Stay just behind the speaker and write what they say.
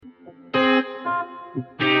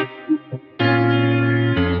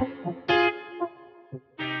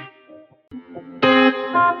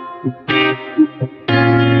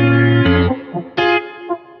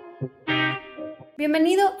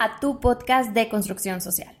Bienvenido a tu podcast de construcción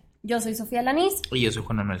social. Yo soy Sofía Lanís. Y yo soy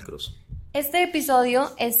Juan Manuel Cruz. Este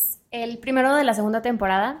episodio es el primero de la segunda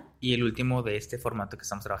temporada. Y el último de este formato que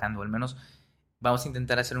estamos trabajando. Al menos vamos a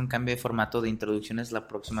intentar hacer un cambio de formato de introducciones la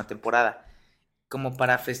próxima temporada. Como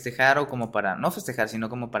para festejar o como para... No festejar, sino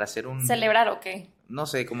como para hacer un... ¿Celebrar o qué? No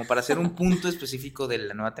sé, como para hacer un punto específico de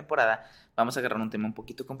la nueva temporada. Vamos a agarrar un tema un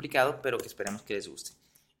poquito complicado, pero que esperemos que les guste.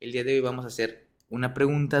 El día de hoy vamos a hacer una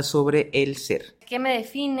pregunta sobre el ser. ¿Qué me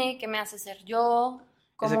define? ¿Qué me hace ser yo?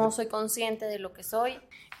 ¿Cómo Exacto. soy consciente de lo que soy?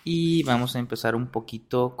 Y vamos a empezar un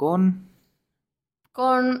poquito con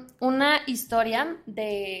una historia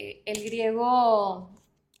de el griego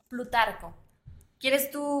Plutarco.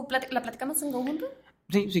 ¿Quieres tú, la platicamos en conjunto?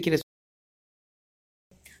 Sí, si quieres.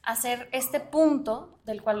 Hacer este punto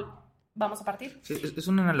del cual vamos a partir. Sí, es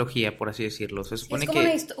una analogía, por así decirlo. Se supone es como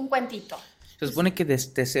que... un cuentito. Se supone que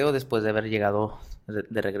Teseo, después de haber llegado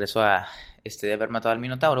de regreso a de haber matado al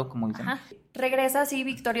Minotauro, como dicen. Ajá. Regresa así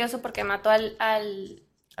victorioso porque mató al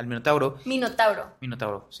Minotauro.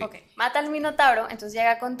 Minotauro, sí. Ok, mata al Minotauro, entonces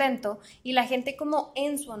llega contento y la gente como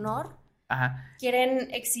en su honor quieren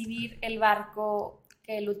exhibir el barco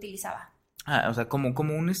que él utilizaba. O sea, como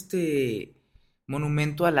un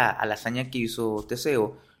monumento a la hazaña que hizo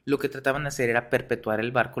Teseo, lo que trataban de hacer era perpetuar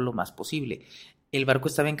el barco lo más posible. El barco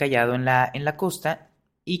estaba encallado en la costa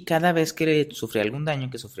y cada vez que sufría algún daño,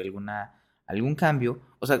 que sufría algún cambio,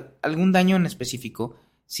 o sea, algún daño en específico,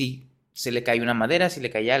 si se le caía una madera, si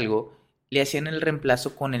le caía algo, le hacían el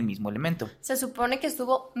reemplazo con el mismo elemento. Se supone que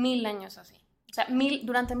estuvo 1000 años así. O sea,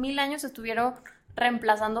 durante 1000 años estuvieron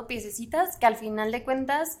reemplazando piececitas que al final de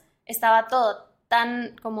cuentas estaba todo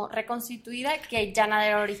tan como reconstituida que ya nada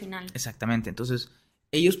era original. Exactamente. Entonces,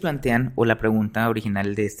 ellos plantean, o la pregunta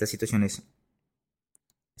original de esta situación es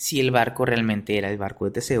si el barco realmente era el barco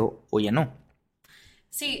de Teseo o ya no.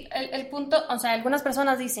 Sí, el punto, o sea, algunas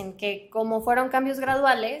personas dicen que como fueron cambios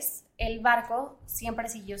graduales, el barco siempre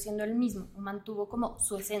siguió siendo el mismo, mantuvo como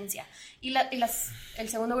su esencia. Y el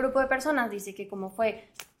segundo grupo de personas dice que como fue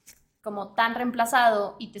como tan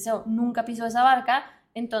reemplazado y Teseo nunca pisó esa barca,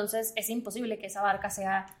 entonces es imposible que esa barca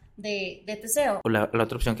sea de Teseo. O la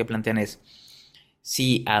otra opción que plantean es,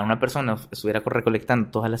 si a una persona estuviera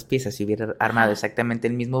recolectando todas las piezas y hubiera armado exactamente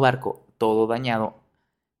el mismo barco, todo dañado,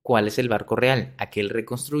 ¿cuál es el barco real? ¿Aquel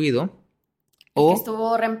reconstruido? ¿El que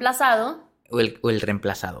estuvo reemplazado? O el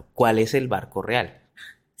reemplazado. ¿Cuál es el barco real?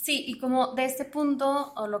 Sí, y como de este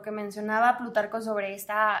punto, o lo que mencionaba Plutarco sobre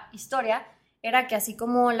esta historia, era que así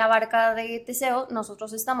como la barca de Teseo,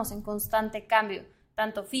 nosotros estamos en constante cambio,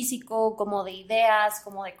 tanto físico como de ideas,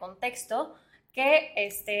 como de contexto, que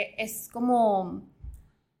es como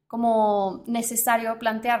necesario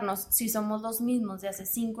plantearnos si somos los mismos de hace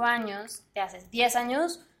 5 años, de hace 10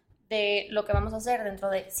 años, de lo que vamos a hacer dentro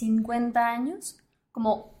de 50 años,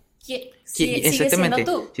 como sigue siendo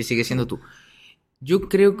tú. Sí, sigue siendo tú. Yo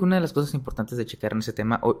creo que una de las cosas importantes de checar en ese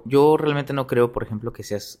tema, yo realmente no creo, por ejemplo, que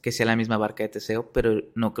sea la misma barca de Teseo, pero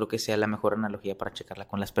no creo que sea la mejor analogía para checarla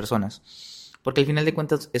con las personas. Porque al final de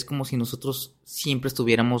cuentas es como si nosotros siempre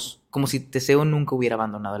estuviéramos, como si Teseo nunca hubiera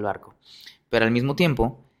abandonado el barco. Pero al mismo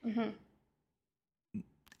tiempo,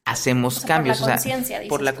 hacemos cambios.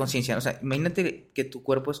 Por la conciencia. O sea, imagínate que tu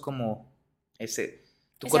cuerpo es como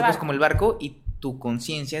tu cuerpo es como el barco y tu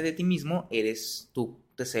conciencia de ti mismo eres tu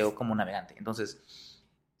Teseo como navegante. Entonces,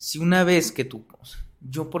 si una vez que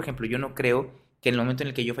yo, por ejemplo, yo no creo que en el momento en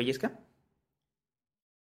el que yo fallezca,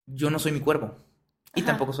 yo no soy mi cuerpo y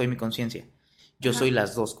tampoco soy mi conciencia. Yo soy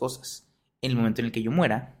las dos cosas. En el momento en el que yo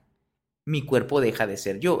muera, mi cuerpo deja de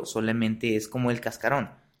ser yo, solamente es como el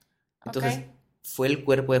cascarón. Entonces, fue el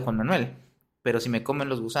cuerpo de Juan Manuel, pero si me comen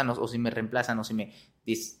los gusanos o si me reemplazan o si me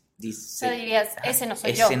dirías, ese no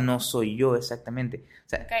soy yo. Ese no soy yo, exactamente. O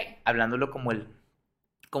sea, hablándolo como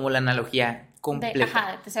la analogía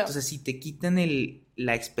completa. De Teseo. Entonces, si te quitan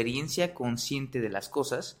la experiencia consciente de las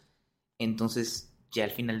cosas, entonces ya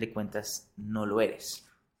al final de cuentas no lo eres.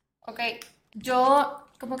 Ok, yo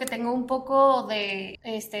como que tengo un poco de,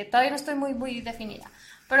 todavía no estoy muy, muy definida,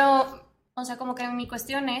 pero, o sea, como que mi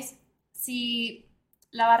cuestión es si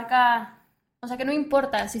la barca, o sea, que no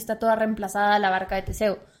importa si está toda reemplazada la barca de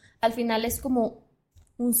Teseo, al final es como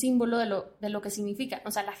un símbolo de lo que significa.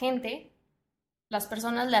 O sea, la gente, las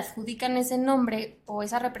personas le adjudican ese nombre o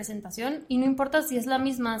esa representación y no importa si es la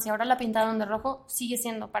misma, si ahora la pintaron de rojo, sigue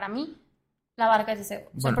siendo para mí la barca de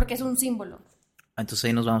Teseo. O sea, porque es un símbolo. Entonces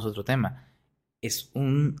ahí nos vamos a otro tema. Es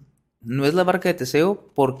un no es la barca de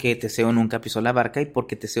Teseo porque Teseo nunca pisó la barca y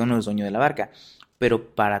porque Teseo no es dueño de la barca,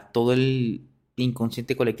 pero para todo el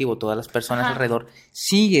inconsciente colectivo, todas las personas alrededor,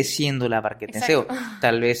 sigue siendo la barca de Teseo.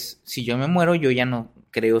 Tal vez si yo me muero, yo ya no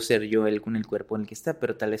creo ser yo con el cuerpo en el que está,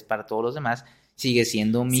 pero tal vez para todos los demás sigue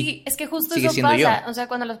siendo mi... Sí, es que justo eso pasa, yo. O sea,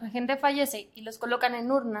 cuando la gente fallece y los colocan en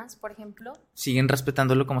urnas, por ejemplo... Siguen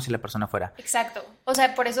respetándolo como si la persona fuera. Exacto. O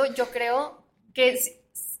sea, por eso yo creo que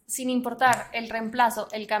sin importar el reemplazo,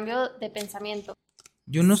 el cambio de pensamiento...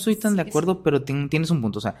 Yo no estoy tan de acuerdo, pero tienes un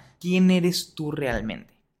punto. O sea, ¿quién eres tú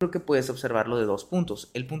realmente? Creo que puedes observarlo de 2 puntos.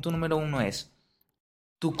 El punto número 1 es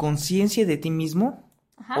tu conciencia de ti mismo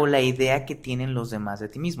o la idea que tienen los demás de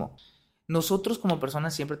ti mismo. Nosotros como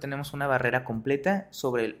personas siempre tenemos una barrera completa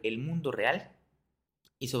sobre el mundo real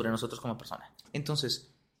y sobre nosotros como persona.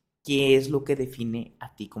 Entonces, ¿qué es lo que define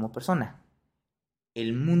a ti como persona?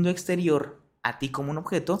 ¿El mundo exterior a ti como un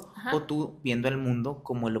objeto o tú viendo el mundo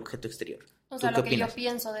como el objeto exterior? O sea, lo que yo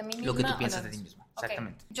pienso de mí misma. Lo que tú piensas de ti mismo,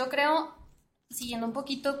 exactamente. Yo creo, siguiendo un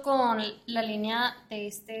poquito con la línea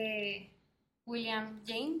de William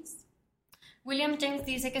James. William James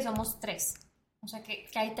dice que somos 3. O sea, que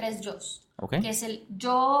hay 3 yos. Que es el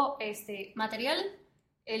yo material,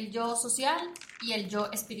 el yo social y el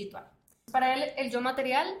yo espiritual. Para él, el yo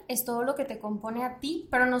material es todo lo que te compone a ti,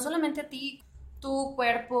 pero no solamente a ti, tu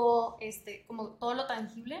cuerpo, como todo lo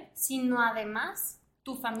tangible, sino además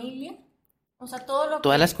tu familia. O sea,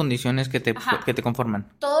 todas las condiciones que te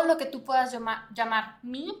conforman. Todo lo que tú puedas llamar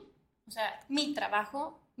mí, o sea, mi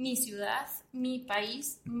trabajo, mi ciudad, mi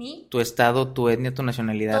país, tu estado, tu etnia, tu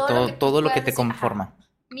nacionalidad, todo lo que te conforma.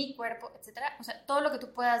 Mi cuerpo, etcétera. O sea, todo lo que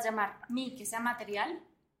tú puedas llamar mí, que sea material,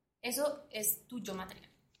 eso es tu yo material.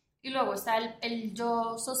 Y luego está el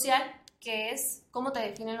yo social, que es cómo te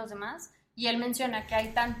definen los demás. Y él menciona que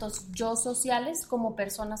hay tantos yo sociales como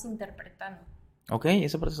personas interpretando. Ok,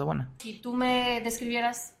 esa parte está buena. Si tú me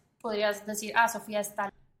describieras, podrías decir, Sofía es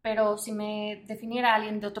tal. Pero si me definiera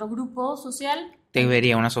alguien de otro grupo social... te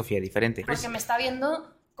vería una Sofía diferente. Porque me está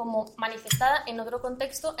viendo como manifestada en otro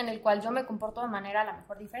contexto en el cual yo me comporto de manera a lo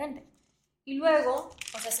mejor diferente. Y luego,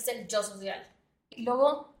 o sea, ese es el yo social. Y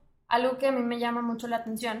luego, algo que a mí me llama mucho la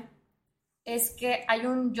atención es que hay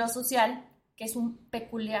un yo social que es un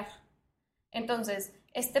peculiar. Entonces,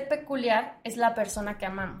 este peculiar es la persona que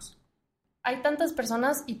amamos. Hay tantas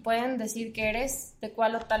personas y pueden decir que eres de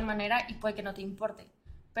cual o tal manera y puede que no te importe.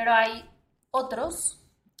 Pero hay otros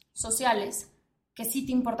sociales que sí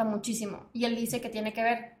te importan muchísimo. Y él dice que tiene que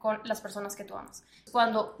ver con las personas que tú amas.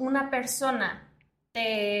 Cuando una persona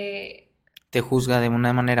te juzga de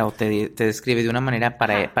una manera o te describe de una manera,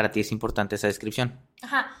 para ti es importante esa descripción.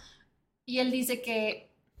 Ajá. Y él dice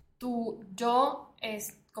que tu yo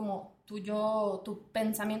es como tu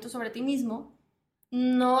pensamiento sobre ti mismo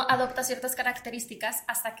no adopta ciertas características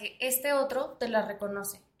hasta que este otro te las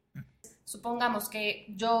reconoce. Supongamos que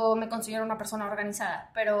yo me considero una persona organizada,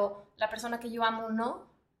 pero la persona que yo amo no,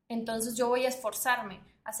 entonces yo voy a esforzarme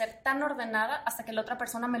a ser tan ordenada hasta que la otra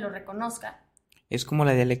persona me lo reconozca. Es como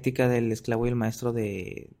la dialéctica del esclavo y el maestro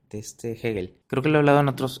de Hegel. Creo que lo he hablado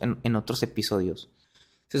en otros episodios.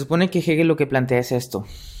 Se supone que Hegel lo que plantea es esto.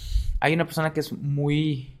 Hay una persona que es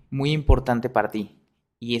muy, muy importante para ti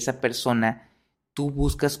y esa persona... tú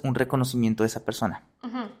buscas un reconocimiento de esa persona.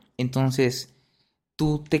 Uh-huh. Entonces,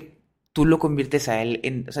 tú lo conviertes a él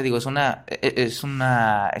en... O sea, digo, es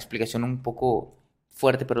una explicación un poco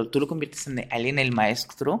fuerte, pero tú lo conviertes a él en el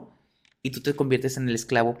maestro y tú te conviertes en el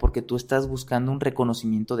esclavo porque tú estás buscando un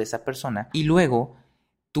reconocimiento de esa persona. Y luego,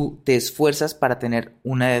 tú te esfuerzas para tener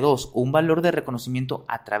una de dos. O un valor de reconocimiento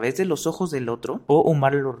a través de los ojos del otro o un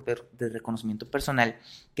valor de reconocimiento personal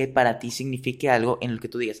que para ti signifique algo en el que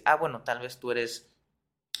tú digas, bueno, tal vez tú eres,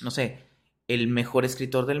 no sé, el mejor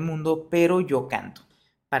escritor del mundo, pero yo canto.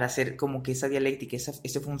 Para hacer como que esa dialéctica,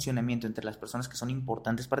 ese funcionamiento entre las personas que son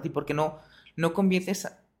importantes para ti, porque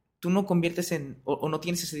tú no conviertes o no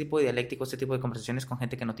tienes ese tipo de dialéctico, ese tipo de conversaciones con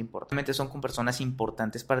gente que no te importa. Realmente son con personas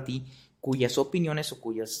importantes para ti, cuyas opiniones o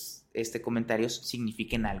cuyos comentarios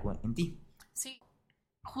signifiquen algo en ti. Sí,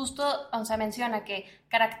 justo, o sea, menciona que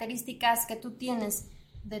características que tú tienes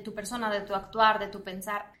de tu persona, de tu actuar, de tu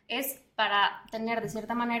pensar, es para tener de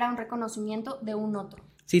cierta manera un reconocimiento de un otro.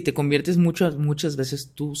 Sí, te conviertes muchas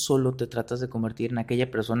veces tú solo te tratas de convertir en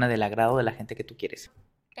aquella persona del agrado de la gente que tú quieres.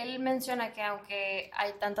 Él menciona que aunque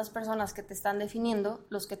hay tantas personas que te están definiendo,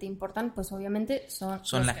 los que te importan, pues obviamente son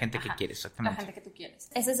la gente que quieres, exactamente. La gente que tú quieres.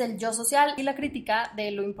 Ese es el yo social y la crítica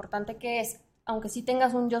de lo importante que es, aunque sí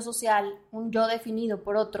tengas un yo social, un yo definido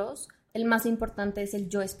por otros, el más importante es el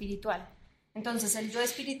yo espiritual. Entonces, el yo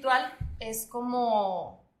espiritual es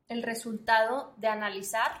como el resultado de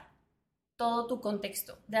analizar todo tu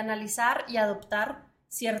contexto, de analizar y adoptar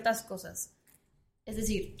ciertas cosas. Es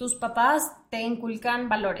decir, tus papás te inculcan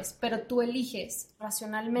valores, pero tú eliges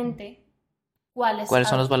racionalmente cuáles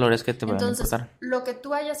son los valores que te van a importar. Entonces, lo que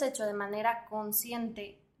tú hayas hecho de manera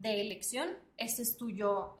consciente de elección, este es tu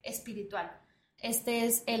yo espiritual. Este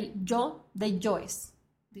es el yo de yoes,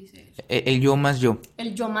 dice. El yo más yo.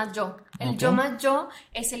 El yo más yo. El yo más yo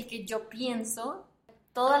es el que yo pienso,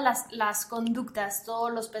 todas las conductas,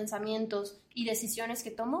 todos los pensamientos y decisiones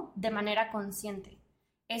que tomo de manera consciente.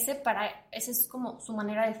 Ese es como su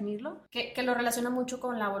manera de definirlo, que lo relaciona mucho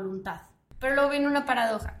con la voluntad. Pero luego viene una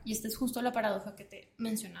paradoja, y esta es justo la paradoja que te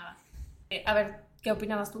mencionaba. A ver, ¿qué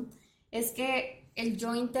opinabas tú? Es que el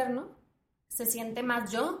yo interno se siente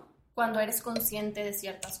más yo cuando eres consciente de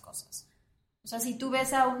ciertas cosas. O sea, si tú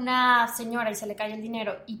ves a una señora y se le cae el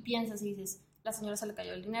dinero y piensas y dices, la señora se le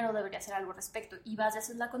cayó el dinero, debería hacer algo al respecto, y vas y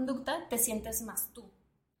haces la conducta, te sientes más tú.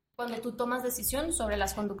 Cuando tú tomas decisión sobre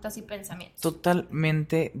las conductas y pensamientos.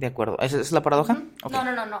 Totalmente de acuerdo. ¿Esa es la paradoja? Uh-huh. Okay.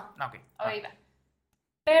 No. Okay. Ahí va.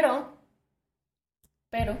 Pero,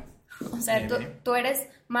 o sea, tú eres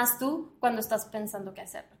más tú cuando estás pensando qué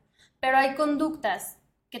hacerlo. Pero hay conductas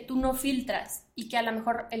que tú no filtras y que a lo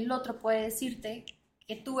mejor el otro puede decirte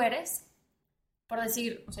que tú eres, por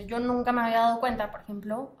decir, o sea, yo nunca me había dado cuenta, por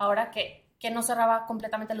ejemplo, ahora que no cerraba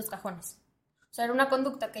completamente los cajones. O sea, era una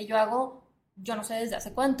conducta que yo hago, yo no sé desde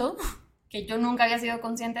hace cuánto, que yo nunca había sido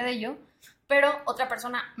consciente de ello, pero otra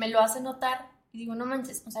persona me lo hace notar y digo, no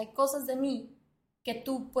manches, o sea, hay cosas de mí que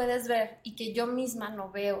tú puedes ver y que yo misma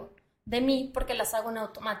no veo de mí porque las hago en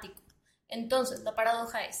automático. Entonces, la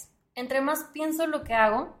paradoja es, entre más pienso lo que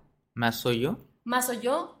hago, ¿más soy yo? Más soy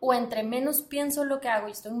yo, o entre menos pienso lo que hago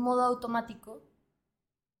y estoy en modo automático,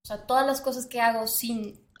 o sea, todas las cosas que hago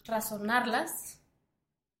sin razonarlas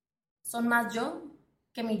son más yo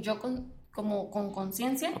que mi yo con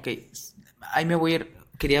conciencia. Ok, ahí me voy a ir.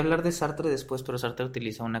 Quería hablar de Sartre después, pero Sartre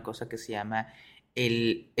utiliza una cosa que se llama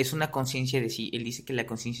es una conciencia de sí. Él dice que la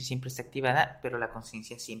conciencia siempre está activada, pero la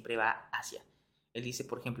conciencia siempre va hacia. Él dice,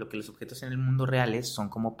 por ejemplo, que los objetos en el mundo reales son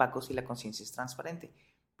como opacos y la conciencia es transparente,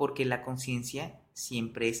 porque la conciencia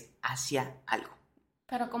siempre es hacia algo.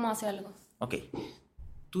 ¿Pero cómo hacia algo? Ok,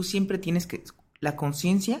 tú siempre tienes que... La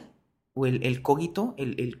conciencia o el cogito,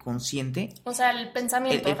 el consciente... O sea, el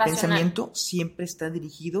pensamiento racional. El pensamiento siempre está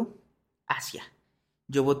dirigido hacia.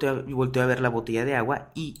 Yo volteo a ver la botella de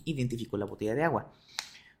agua y identifico la botella de agua.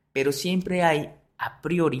 Pero siempre hay, a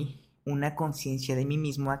priori, una conciencia de mí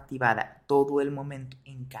mismo activada todo el momento,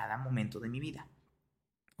 en cada momento de mi vida.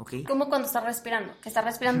 ¿Ok? Como cuando estás respirando, que estás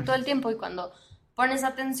respirando todo el tiempo y cuando pones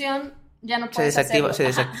atención ya no puedes hacerlo. Se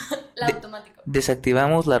desactiva. La automático.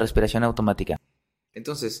 Desactivamos la respiración automática.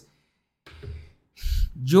 Entonces,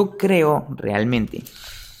 yo creo realmente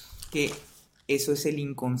que eso es el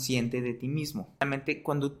inconsciente de ti mismo. Realmente,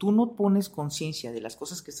 cuando tú no pones conciencia de las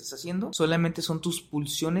cosas que estás haciendo, solamente son tus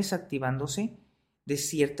pulsiones activándose de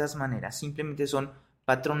ciertas maneras. Simplemente son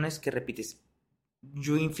patrones que repites.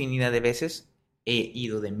 Yo infinidad de veces he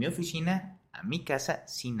ido de mi oficina a mi casa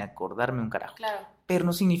sin acordarme un carajo. Claro. Pero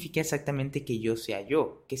no significa exactamente que yo sea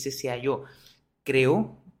yo, que ese sea yo.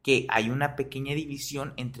 Creo que hay una pequeña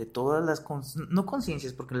división entre todas las... no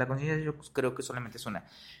conciencias, porque la conciencia yo creo que solamente es una,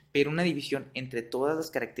 pero una división entre todas las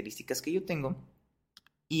características que yo tengo,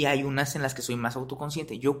 y hay unas en las que soy más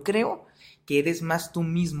autoconsciente. Yo creo que eres más tú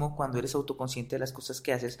mismo cuando eres autoconsciente de las cosas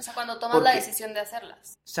que haces. O sea, cuando tomas la decisión de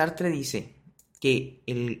hacerlas. Sartre dice que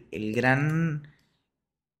el gran...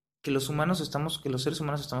 que los seres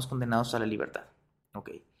humanos estamos condenados a la libertad. Ok.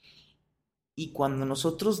 Y cuando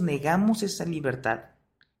nosotros negamos esa libertad,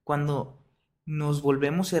 cuando nos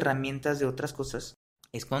volvemos herramientas de otras cosas,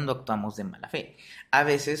 es cuando actuamos de mala fe. A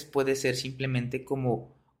veces puede ser simplemente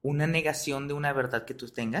como una negación de una verdad que tú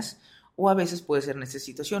tengas, o a veces puede ser en esta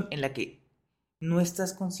situación en la que no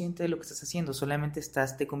estás consciente de lo que estás haciendo, solamente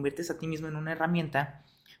te conviertes a ti mismo en una herramienta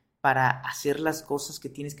para hacer las cosas que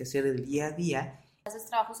tienes que hacer del día a día. Haces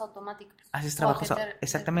trabajos automáticos.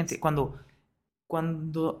 Exactamente.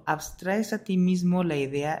 Cuando abstraes a ti mismo la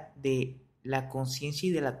idea de la conciencia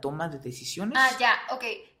y de la toma de decisiones. Ya, ok.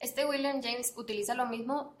 William James utiliza lo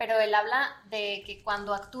mismo, pero él habla de que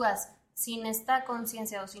cuando actúas sin esta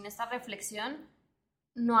conciencia o sin esta reflexión,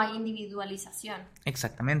 no hay individualización.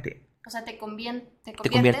 Exactamente. O sea, te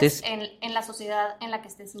conviertes en la sociedad en la que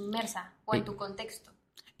estés inmersa o en tu contexto.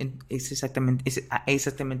 Es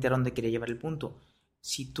exactamente a donde quería llevar el punto.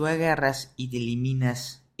 Si tú agarras y te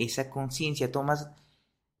eliminas esa conciencia,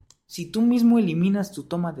 si tú mismo eliminas tu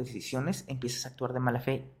toma de decisiones, empiezas a actuar de mala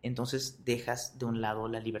fe, entonces dejas de un lado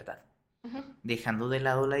la libertad. Uh-huh. Dejando de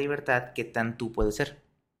lado la libertad, ¿qué tan tú puedes ser?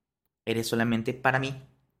 Eres solamente para mí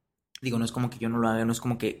Digo, no es como que yo no lo haga, no es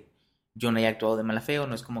como que yo no haya actuado de mala fe, o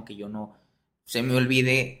no es como que yo no se me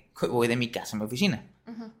olvide que voy de mi casa a mi oficina.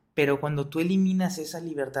 Uh-huh. Pero cuando tú eliminas esa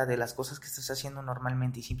libertad de las cosas que estás haciendo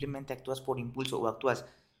normalmente y simplemente actúas por impulso o actúas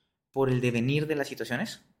por el devenir de las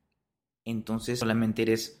situaciones, entonces solamente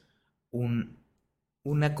eres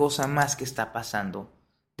una cosa más que está pasando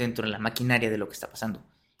dentro de la maquinaria de lo que está pasando.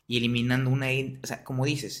 Y eliminando o sea, como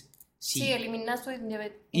dices, sí, eliminas tu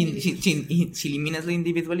individualidad. Si eliminas la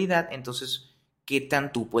individualidad, entonces, ¿qué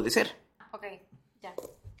tan tú puedes ser? Ok, ya.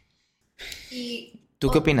 Y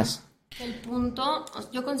 ¿tú qué opinas?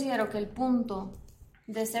 Yo considero que el punto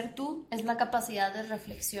de ser tú es la capacidad de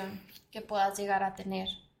reflexión que puedas llegar a tener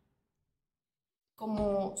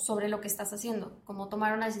como sobre lo que estás haciendo, como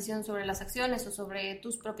tomar una decisión sobre las acciones o sobre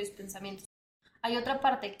tus propios pensamientos. Hay otra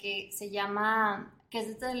parte que se llama, que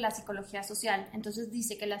es desde la psicología social, entonces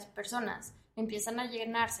dice que las personas empiezan a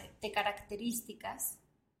llenarse de características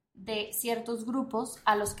de ciertos grupos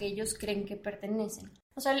a los que ellos creen que pertenecen.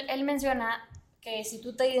 O sea, él menciona que si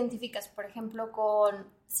tú te identificas, por ejemplo, con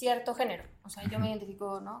cierto género, o sea, yo me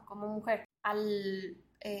identifico, ¿no?, como mujer, al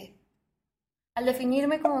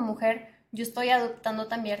definirme como mujer, yo estoy adoptando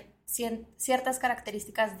también ciertas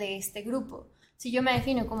características de este grupo. Si yo me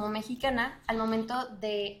defino como mexicana, al momento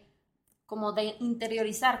de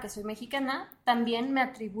interiorizar que soy mexicana, también me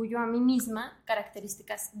atribuyo a mí misma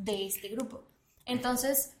características de este grupo.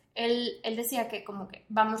 Entonces, él decía que como que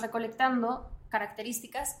vamos recolectando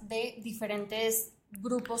características de diferentes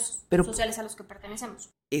grupos sociales a los que pertenecemos.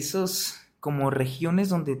 Esos como regiones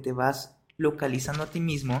donde te vas localizando a ti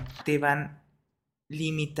mismo, te van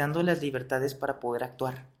limitando las libertades para poder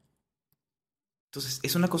actuar. Entonces,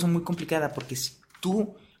 es una cosa muy complicada porque si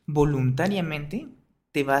tú voluntariamente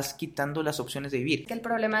te vas quitando las opciones de vivir. Que el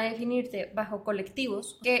problema de definirte bajo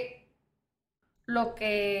colectivos, que lo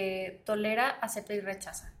que tolera, acepta y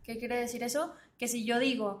rechaza. ¿Qué quiere decir eso? Que si yo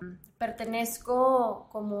digo, pertenezco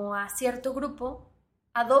como a cierto grupo,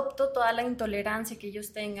 adopto toda la intolerancia que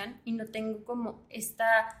ellos tengan y no tengo como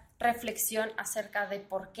esta reflexión acerca de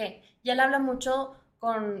por qué. Y él habla mucho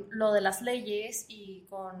con lo de las leyes y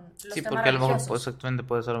con los temas religiosos. Sí, porque a lo mejor exactamente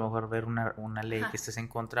puedes a lo mejor ver una ley que estés en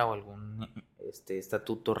contra o algún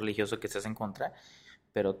estatuto religioso que estés en contra,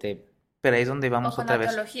 pero ahí es donde vamos otra vez.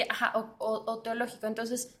 Teología, o teológico.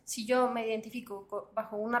 Entonces, si yo me identifico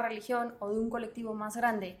bajo una religión o de un colectivo más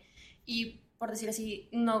grande y, por decir así,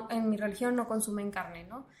 no, en mi religión no consumen carne,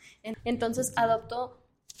 ¿no? Entonces adopto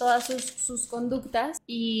todas sus conductas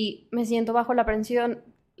y me siento bajo la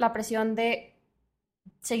presión de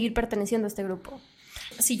seguir perteneciendo a este grupo.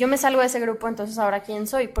 Si yo me salgo de ese grupo, entonces ahora ¿quién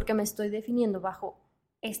soy? Porque me estoy definiendo bajo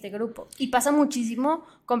este grupo. Y pasa muchísimo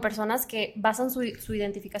con personas que basan su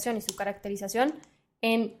identificación y su caracterización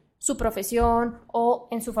en su profesión o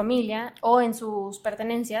en su familia o en sus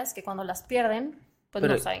pertenencias, que cuando las pierden, pues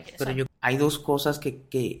no saben quiénes son. Hay dos cosas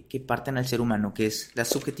que parten al ser humano, que es la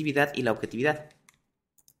subjetividad y la objetividad,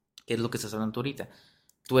 que es lo que estás hablando tú ahorita.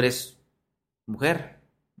 Tú eres mujer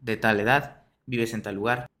de tal edad, vives en tal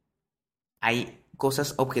lugar. Hay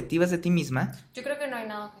cosas objetivas de ti misma. Yo creo que no hay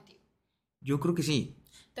nada objetivo. Yo creo que sí.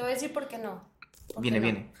 Te voy a decir por qué no.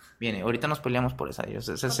 Viene. Ahorita nos peleamos por esa.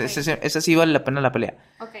 Esa sí vale la pena la pelea.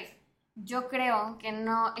 Ok. Yo creo que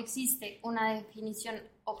no existe una definición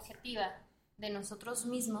objetiva de nosotros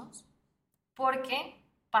mismos porque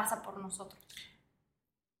pasa por nosotros.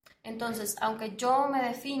 Entonces, aunque yo me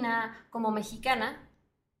defina como mexicana,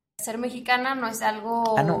 ser mexicana no es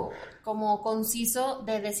algo como conciso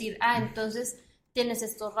de decir, entonces tienes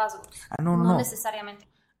estos rasgos. No necesariamente.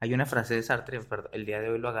 Hay una frase de Sartre, el día de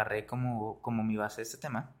hoy lo agarré como mi base de este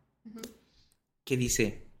tema, que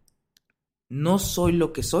dice, no soy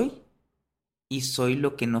lo que soy y soy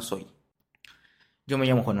lo que no soy. Yo me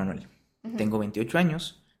llamo Juan Manuel, tengo 28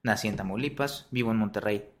 años, nací en Tamaulipas, vivo en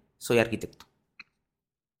Monterrey, soy arquitecto.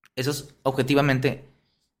 Eso es objetivamente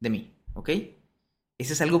de mí, ¿ok?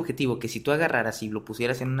 Ese es algo objetivo que si tú agarraras y lo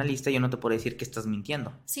pusieras en una lista, yo no te puedo decir que estás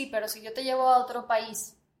mintiendo. Sí, pero si yo te llevo a otro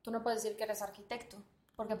país, tú no puedes decir que eres arquitecto,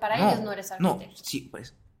 porque para ellos no eres arquitecto.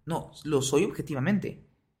 No, lo soy objetivamente.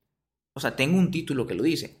 O sea, tengo un título que lo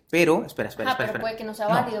dice, pero, espera. Pero puede que no sea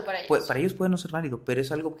válido para ellos. Para ellos puede no ser válido, pero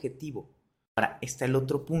es algo objetivo. Ahora, está el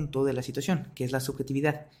otro punto de la situación, que es la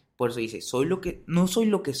subjetividad. Por eso dice, no soy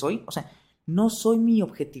lo que soy, o sea, no soy mi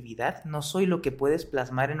objetividad, no soy lo que puedes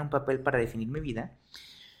plasmar en un papel para definir mi vida,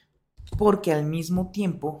 porque al mismo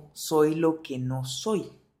tiempo soy lo que no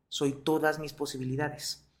soy. Soy todas mis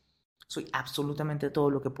posibilidades. Soy absolutamente todo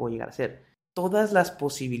lo que puedo llegar a ser. Todas las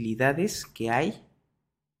posibilidades que hay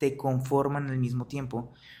te conforman al mismo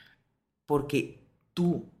tiempo, porque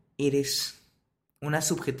tú eres una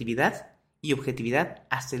subjetividad y objetividad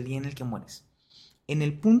hasta el día en el que mueres. En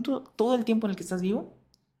el punto, todo el tiempo en el que estás vivo,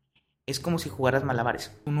 es como si jugaras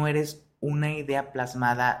malabares. Tú no eres una idea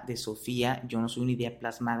plasmada de Sofía, yo no soy una idea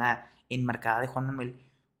plasmada enmarcada de Juan Manuel,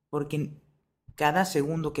 porque cada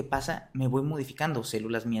segundo que pasa me voy modificando,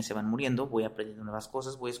 células mías se van muriendo, voy aprendiendo nuevas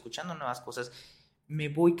cosas, voy escuchando nuevas cosas, me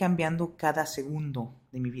voy cambiando cada segundo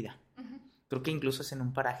de mi vida. Creo que incluso es en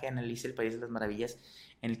un paraje en Alicia, el País de las Maravillas,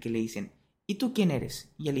 en el que le dicen, ¿y tú quién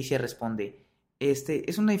eres? Y Alicia responde,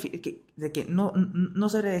 es una de que no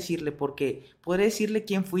sabré decirle, porque podré decirle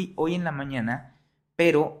quién fui hoy en la mañana,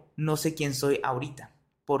 pero no sé quién soy ahorita,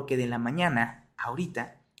 porque de la mañana a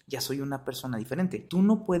ahorita ya soy una persona diferente. Tú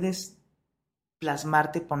no puedes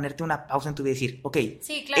plasmarte, ponerte una pausa en tu vida y decir, ok,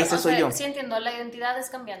 sí, claro, ese soy yo. Sí, entiendo, la identidad es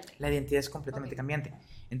cambiante. La identidad es completamente cambiante.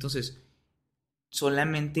 Entonces,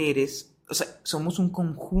 solamente eres, o sea, somos un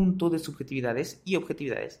conjunto de subjetividades y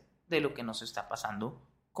objetividades de lo que nos está pasando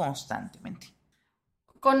constantemente.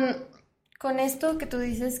 Con esto que tú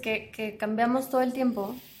dices que cambiamos todo el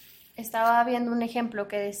tiempo, estaba viendo un ejemplo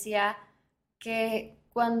que decía que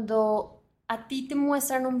cuando a ti te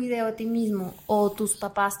muestran un video de ti mismo o tus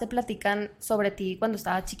papás te platican sobre ti cuando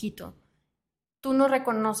estabas chiquito, tú no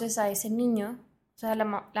reconoces a ese niño. O sea,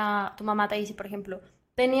 tu mamá te dice, por ejemplo,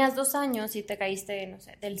 tenías 2 años y te caíste, no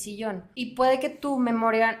sé, del sillón. Y puede que tu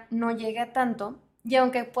memoria no llegue a tanto, y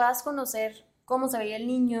aunque puedas conocer cómo se veía el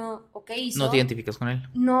niño o qué hizo, no te identificas con él.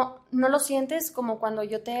 No lo sientes como cuando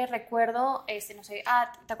yo te recuerdo, no sé,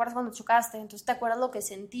 ¿te acuerdas cuando chocaste? Entonces te acuerdas lo que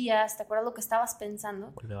sentías, te acuerdas lo que estabas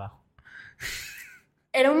pensando. Por debajo.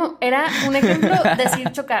 Era un ejemplo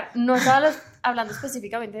decir chocar, no estaba hablando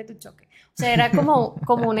específicamente de tu choque. O sea, era como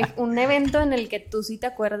un evento en el que tú sí te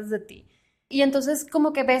acuerdas de ti. Y entonces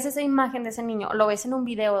como que ves esa imagen de ese niño, lo ves en un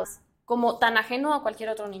video como tan ajeno a cualquier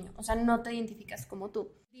otro niño. O sea, no te identificas como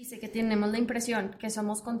tú. Dice que tenemos la impresión que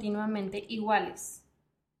somos continuamente iguales.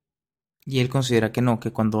 Y él considera que no,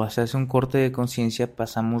 que cuando se hace un corte de conciencia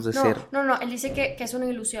pasamos de ser... No, él dice que es una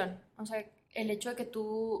ilusión. O sea, el hecho de que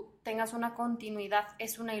tú tengas una continuidad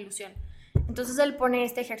es una ilusión. Entonces él pone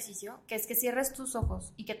este ejercicio, que es que cierres tus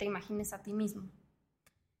ojos y que te imagines a ti mismo.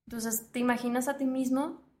 Entonces, te imaginas a ti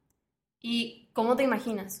mismo y ¿cómo te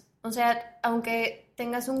imaginas? O sea, aunque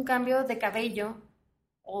tengas un cambio de cabello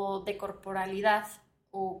o de corporalidad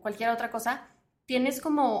o cualquier otra cosa, tienes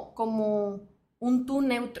como un tú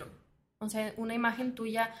neutro, o sea, una imagen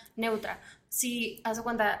tuya neutra. Si, haz de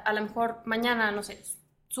cuenta, a lo mejor mañana, no sé,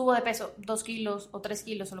 subo de peso 2 kilos o 3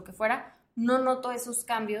 kilos o lo que fuera, no noto esos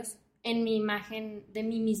cambios en mi imagen de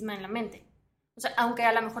mí misma en la mente. O sea, aunque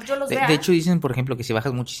a lo mejor yo los vea... De hecho, dicen, por ejemplo, que si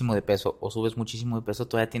bajas muchísimo de peso o subes muchísimo de peso,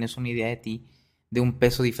 todavía tienes una idea de ti de un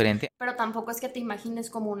peso diferente. Pero tampoco es que te imagines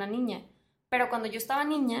como una niña. Pero cuando yo estaba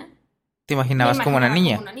niña... Te imaginabas como una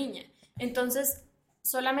niña. Como una niña. Entonces,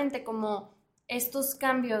 solamente como estos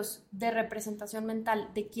cambios de representación mental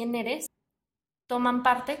de quién eres toman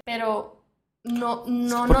parte, pero no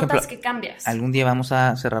notas ejemplo, que cambias. Algún día vamos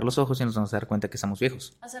a cerrar los ojos y nos vamos a dar cuenta que estamos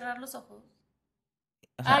viejos. ¿A cerrar los ojos?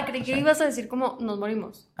 O sea, creí que ibas a decir como nos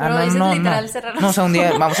morimos. Pero no, literal cerrar los ojos. No, o sea, un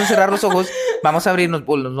día vamos a cerrar los ojos, vamos a abrirnos,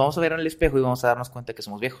 nos vamos a ver en el espejo y vamos a darnos cuenta que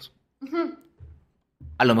somos viejos. Uh-huh.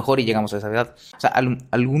 A lo mejor y llegamos a esa edad. O sea,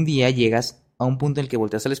 algún día llegas a un punto en el que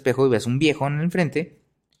volteas al espejo y ves un viejo en el frente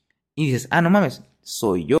y dices, no mames,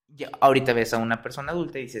 soy yo. Ya, ahorita ves a una persona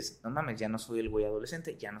adulta y dices, no mames, ya no soy el güey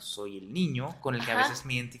adolescente, ya no soy el niño con el que a veces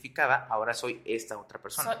me identificaba, ahora soy esta otra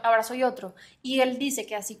persona. Ahora soy otro. Y él dice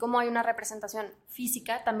que así como hay una representación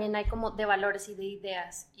física, también hay como de valores y de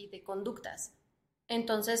ideas y de conductas.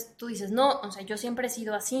 Entonces tú dices, no, o sea, yo siempre he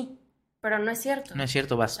sido así. Pero no es cierto. No es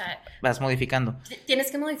cierto, vas modificando.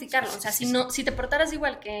 Tienes que modificarlo. O sea, si te portaras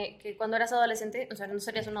igual que cuando eras adolescente, o sea, no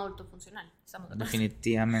serías un adulto funcional.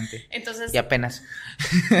 Definitivamente. Entonces, y apenas.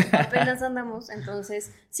 Apenas andamos.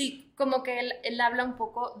 Entonces, sí, como que él habla un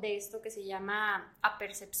poco de esto que se llama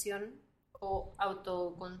apercepción o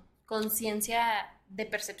autoconciencia de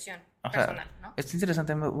percepción personal, ¿no? Es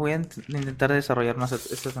interesante. Voy a intentar desarrollar más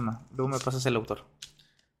este tema. Luego me pasas el autor.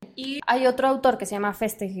 Y hay otro autor que se llama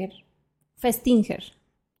Festinger.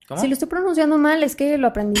 ¿Cómo? Si lo estoy pronunciando mal, es que lo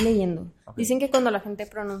aprendí leyendo. Okay. Dicen que cuando la gente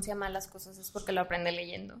pronuncia mal las cosas es porque lo aprende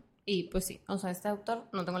leyendo. Y pues sí, o sea, este autor,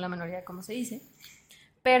 no tengo la menor idea de cómo se dice.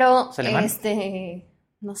 Pero,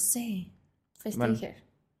 no sé, Festinger.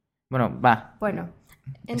 Bueno, va. Bueno,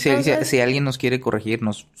 entonces... Si alguien nos quiere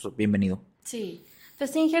corregirnos, bienvenido. Sí,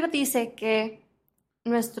 Festinger dice que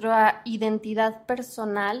nuestra identidad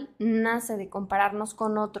personal nace de compararnos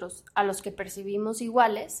con otros a los que percibimos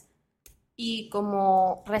iguales y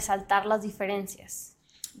como resaltar las diferencias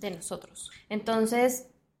de nosotros. Entonces,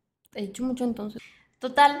 he dicho mucho entonces.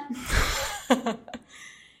 Total.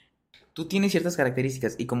 tú tienes ciertas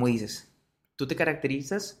características y como dices, tú te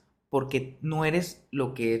caracterizas porque no eres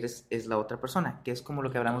lo que eres es la otra persona, que es como lo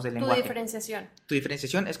que hablamos del lenguaje. Tu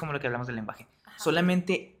diferenciación es como lo que hablamos del lenguaje. Ajá.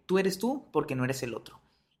 Solamente tú eres tú porque no eres el otro.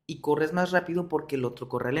 Y corres más rápido porque el otro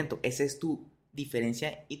corre lento. Esa es tu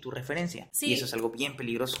diferencia y tu referencia. Sí. Y eso es algo bien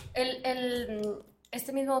peligroso.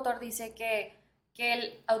 Este mismo autor dice que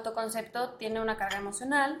el autoconcepto tiene una carga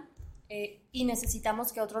emocional y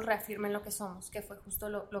necesitamos que otros reafirmen lo que somos, que fue justo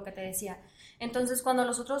lo que te decía. Entonces, cuando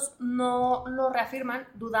los otros no lo reafirman,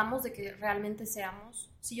 dudamos de que realmente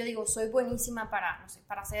seamos. Si yo digo, soy buenísima para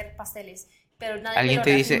hacer pasteles, pero nadie me lo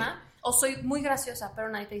reafirma, dice... o soy muy graciosa, pero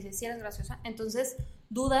nadie te dice si eres graciosa, entonces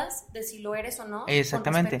dudas de si lo eres o no.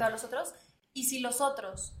 Exactamente. Con respecto a los otros. Y si los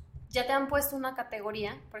otros ya te han puesto una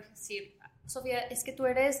categoría, por decir, Sofía, es que tú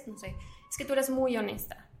eres muy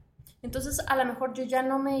honesta. Entonces, a lo mejor yo ya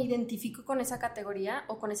no me identifico con esa categoría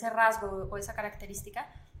o con ese rasgo o esa característica,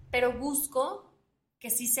 pero busco que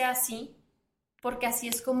sí sea así, porque así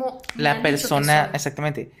es como la persona,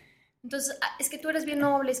 exactamente. Entonces, es que tú eres bien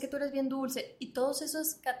noble, es que tú eres bien dulce, y todos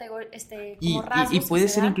esos como rasgos. Y puede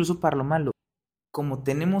ser incluso para lo malo. Como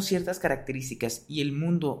tenemos ciertas características y el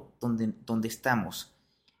mundo donde estamos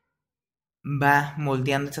va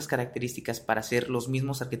moldeando esas características para ser los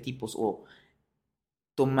mismos arquetipos o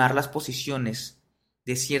tomar las posiciones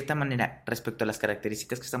de cierta manera respecto a las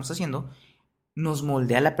características que estamos haciendo, nos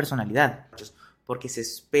moldea la personalidad, porque se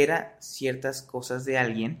espera ciertas cosas de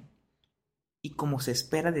alguien y como se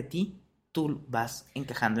espera de ti, tú vas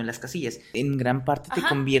encajando en las casillas. En gran parte te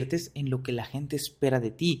conviertes en lo que la gente espera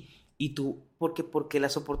de ti y tú, porque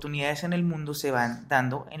las oportunidades en el mundo se van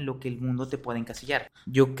dando en lo que el mundo te puede encasillar.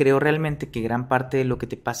 Yo creo realmente que gran parte de lo que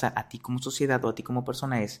te pasa a ti como sociedad o a ti como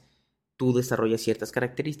persona es tú desarrollas ciertas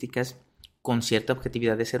características con cierta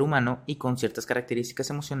objetividad de ser humano y con ciertas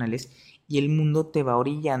características emocionales y el mundo te va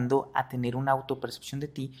orillando a tener una autopercepción de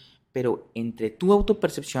ti, pero entre tu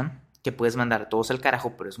autopercepción, que puedes mandar a todos al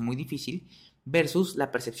carajo, pero es muy difícil, versus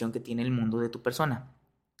la percepción que tiene el mundo de tu persona.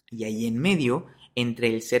 Y ahí en medio, entre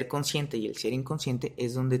el ser consciente y el ser inconsciente,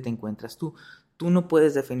 es donde te encuentras tú. Tú no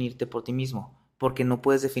puedes definirte por ti mismo, porque no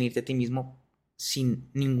puedes definirte a ti mismo sin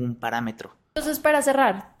ningún parámetro. Entonces, para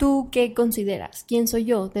cerrar, ¿tú qué consideras? ¿Quién soy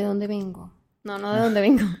yo? ¿De dónde vengo? No de dónde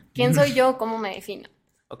vengo. ¿Quién soy yo? ¿Cómo me defino?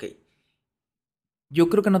 Ok. Yo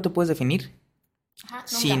creo que no te puedes definir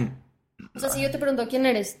sin... O sea, si yo te pregunto ¿quién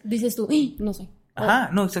eres? Dices tú, no sé.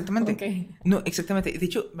 No, exactamente. Okay. No, exactamente. De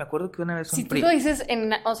hecho, me acuerdo que una vez si tú lo dices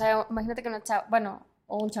o sea, imagínate que una chava,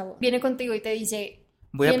 o un chavo, viene contigo y te dice...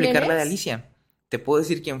 Voy a aplicar la de Alicia. Te puedo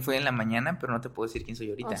decir quién fue en la mañana, pero no te puedo decir quién soy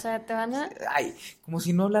ahorita. O sea, te van a... Ay, como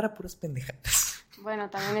si no hablara puras pendejadas. Bueno,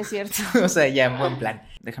 también es cierto. O sea, ya, en buen plan.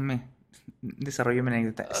 Déjame desarrollo mi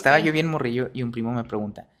anécdota. Okay. Estaba yo bien morrillo y un primo me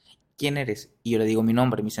pregunta, ¿quién eres? Y yo le digo mi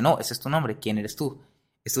nombre. Me dice, no, ese es tu nombre. ¿Quién eres tú?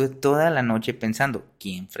 Estuve toda la noche pensando,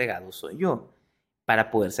 ¿quién fregado soy yo?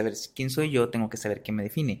 Para poder saber quién soy yo, tengo que saber qué me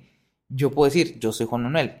define. Yo puedo decir, yo soy Juan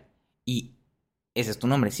Manuel. Y ese es tu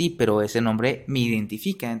nombre, sí, pero ese nombre me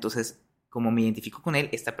identifica. Entonces, como me identifico con él,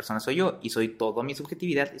 esta persona soy yo. Y soy toda mi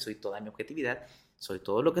subjetividad, y soy toda mi objetividad. Soy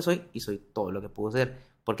todo lo que soy, y soy todo lo que puedo ser.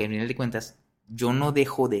 Porque al final de cuentas, yo no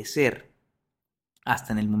dejo de ser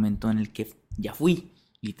hasta en el momento en el que ya fui,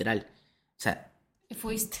 literal. O sea...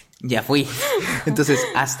 Fuiste. Ya fui. Entonces,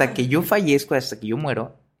 hasta que yo fallezco, hasta que yo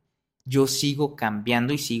muero, yo sigo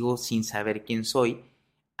cambiando y sigo sin saber quién soy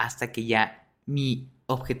hasta que ya mi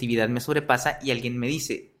objetividad me sobrepasa y alguien me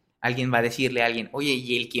dice, alguien va a decirle a alguien, oye,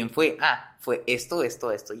 ¿y él quién fue? Fue esto,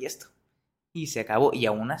 esto, esto y esto. Y se acabó. Y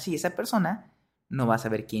aún así esa persona no va a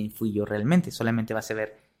saber quién fui yo realmente, solamente va a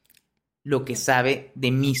saber lo que sabe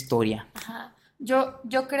de mi historia. Ajá. Yo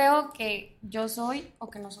creo que yo soy o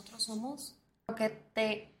que nosotros somos lo que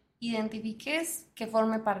te identifiques que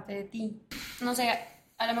forme parte de ti. No sé,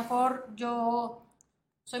 a lo mejor yo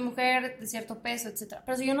soy mujer de cierto peso, etcétera.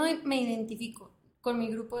 Pero si yo no me identifico con mi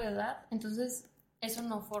grupo de edad, entonces eso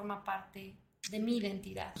no forma parte de mi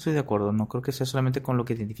identidad. Estoy de acuerdo, no creo que sea solamente con lo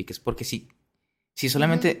que te identifiques, porque si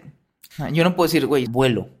solamente... Yo no puedo decir, güey,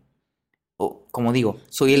 vuelo. O, como digo,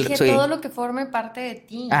 soy todo lo que forme parte de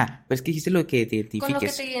ti. Pero es que dijiste lo que te identifiques. Con lo que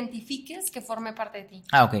te identifiques que forme parte de ti.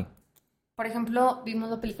 Ok. Por ejemplo, vimos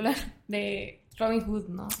la película de Robin Hood,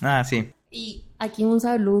 ¿no? Sí. Y aquí un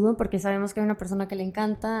saludo, porque sabemos que hay una persona que le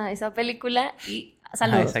encanta esa película. Y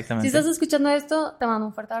saludos. Exactamente. Si estás escuchando esto, te mando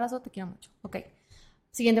un fuerte abrazo, te quiero mucho. Ok.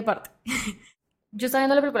 Siguiente parte. Yo estaba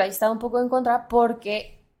viendo la película y estaba un poco en contra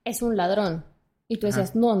porque es un ladrón. Y tú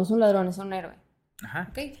decías, no es un ladrón, es un héroe. Ajá.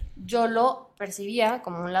 Okay. Yo lo percibía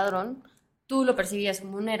como un ladrón, tú lo percibías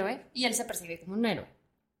como un héroe y él se percibe como un héroe,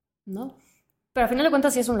 ¿no? Pero al final de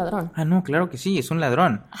cuentas sí es un ladrón. Ah, no, claro que sí, es un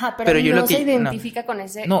ladrón. Ajá, pero yo no se identifica con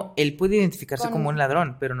ese... No, él puede identificarse como un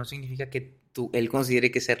ladrón, pero no significa que él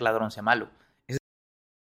considere que ser ladrón sea malo. Es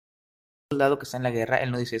un soldado que está en la guerra,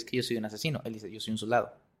 él no dice, es que yo soy un asesino, él dice, yo soy un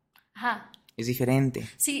soldado. Ajá. Es diferente.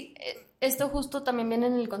 Sí, esto justo también viene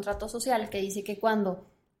en el contrato social, que dice que cuando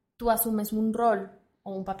tú asumes un rol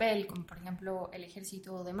o un papel, como por ejemplo el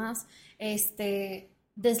ejército o demás,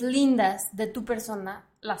 deslindas de tu persona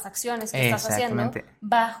las acciones que estás haciendo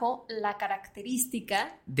bajo la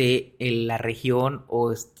característica de la región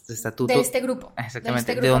o estatuto de este grupo.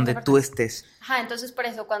 Exactamente, de donde tú estés. Ajá, entonces por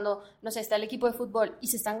eso cuando, no sé, está el equipo de fútbol y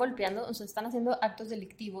se están golpeando, o sea, están haciendo actos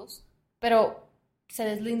delictivos, pero se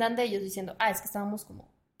deslindan de ellos diciendo, es que estábamos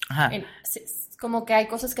como... como que hay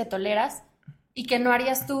cosas que toleras y que no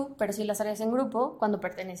harías tú, pero sí las harías en grupo cuando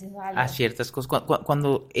perteneces a algo. A ciertas cosas,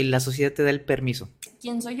 cuando la sociedad te da el permiso.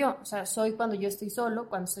 ¿Quién soy yo? O sea, soy cuando yo estoy solo,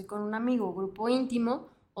 cuando estoy con un amigo, grupo íntimo,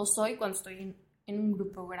 o soy cuando estoy en un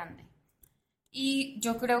grupo grande. Y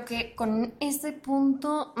yo creo que con este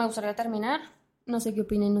punto me gustaría terminar. No sé qué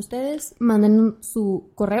opinen ustedes. Manden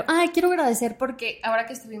su correo. Quiero agradecer porque ahora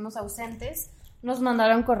que estuvimos ausentes, nos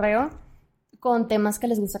mandaron correo con temas que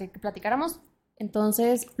les gustaría que platicáramos.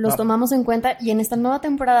 Entonces, los tomamos en cuenta y en esta nueva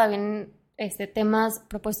temporada vienen temas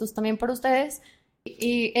propuestos también por ustedes.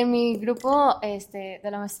 Y en mi grupo de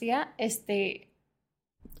la maestría,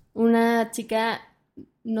 una chica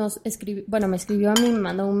me escribió a mí, me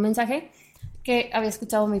mandó un mensaje que había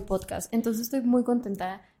escuchado mi podcast. Entonces, estoy muy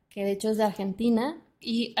contenta, que de hecho es de Argentina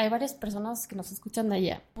y hay varias personas que nos escuchan de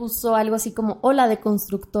allá. Puso algo así como, hola de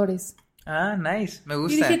constructores. Nice, me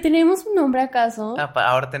gusta. Y dije, ¿tenemos un nombre acaso?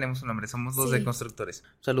 Ahora tenemos un nombre, somos los de constructores.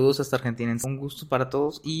 Saludos hasta Argentina, un gusto para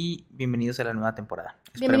todos y bienvenidos a la nueva temporada.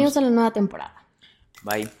 Bienvenidos a la nueva temporada.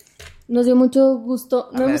 Bye. Nos dio mucho gusto,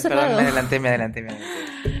 no hemos cerrado. Me adelanté.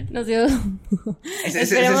 Nos dio... Ese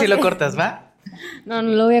sí lo cortas, ¿va? No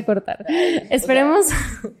lo voy a cortar. Esperemos...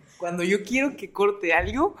 Cuando yo quiero que corte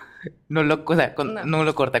algo, no lo corta.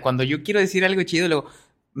 Cuando yo quiero decir algo chido, luego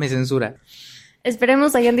me censura.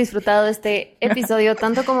 Esperemos hayan disfrutado de este episodio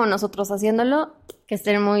tanto como nosotros haciéndolo. Que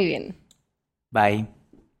estén muy bien. Bye.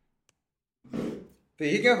 Te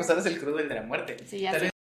dije que me pasaras el crudo, el de la muerte. Sí, ya sé.